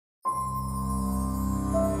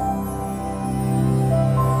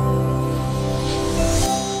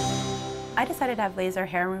I decided to have laser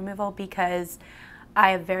hair removal because I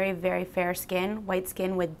have very, very fair skin, white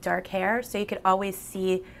skin with dark hair, so you could always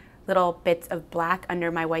see little bits of black under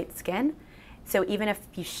my white skin. So even if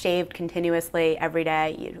you shaved continuously every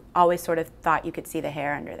day, you always sort of thought you could see the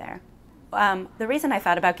hair under there. The reason I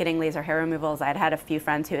thought about getting laser hair removal is I'd had a few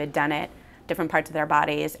friends who had done it, different parts of their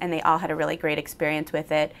bodies, and they all had a really great experience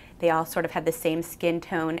with it. They all sort of had the same skin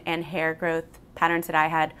tone and hair growth patterns that I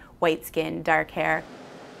had, white skin, dark hair.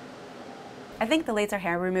 I think the laser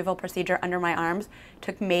hair removal procedure under my arms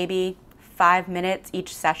took maybe 5 minutes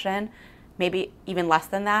each session, maybe even less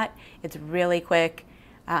than that. It's really quick.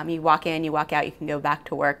 You walk in, you walk out, you can go back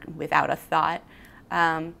to work without a thought.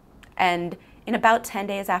 And in about 10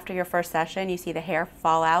 days after your first session, you see the hair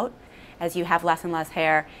fall out. As you have less and less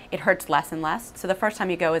hair, it hurts less and less. So the first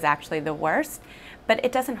time you go is actually the worst, but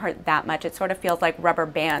it doesn't hurt that much. It sort of feels like rubber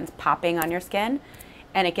bands popping on your skin,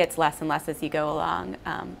 and it gets less and less as you go along.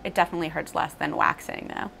 It definitely hurts less than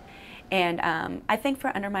waxing though. And I think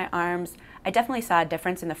for under my arms, I definitely saw a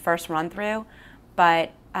difference in the first run through,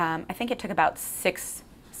 but I think it took about 6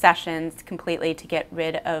 sessions completely to get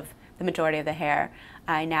rid of the majority of the hair.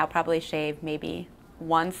 I now probably shave maybe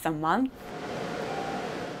once a month.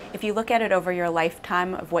 If you look at it over your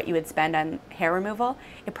lifetime of what you would spend on hair removal,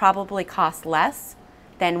 it probably costs less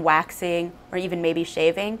than waxing or even maybe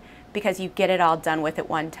shaving because you get it all done with at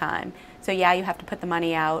one time. So yeah, you have to put the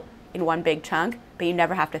money out in one big chunk, but you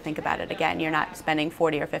never have to think about it again. You're not spending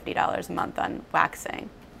 $40 or $50 a month on waxing.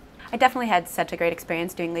 I definitely had such a great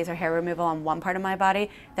experience doing laser hair removal on one part of my body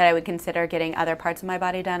that I would consider getting other parts of my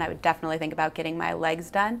body done. I would definitely think about getting my legs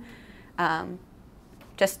done.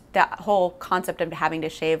 Just that whole concept of having to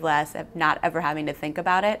shave less, of not ever having to think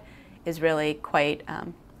about it, is really quite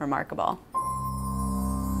remarkable.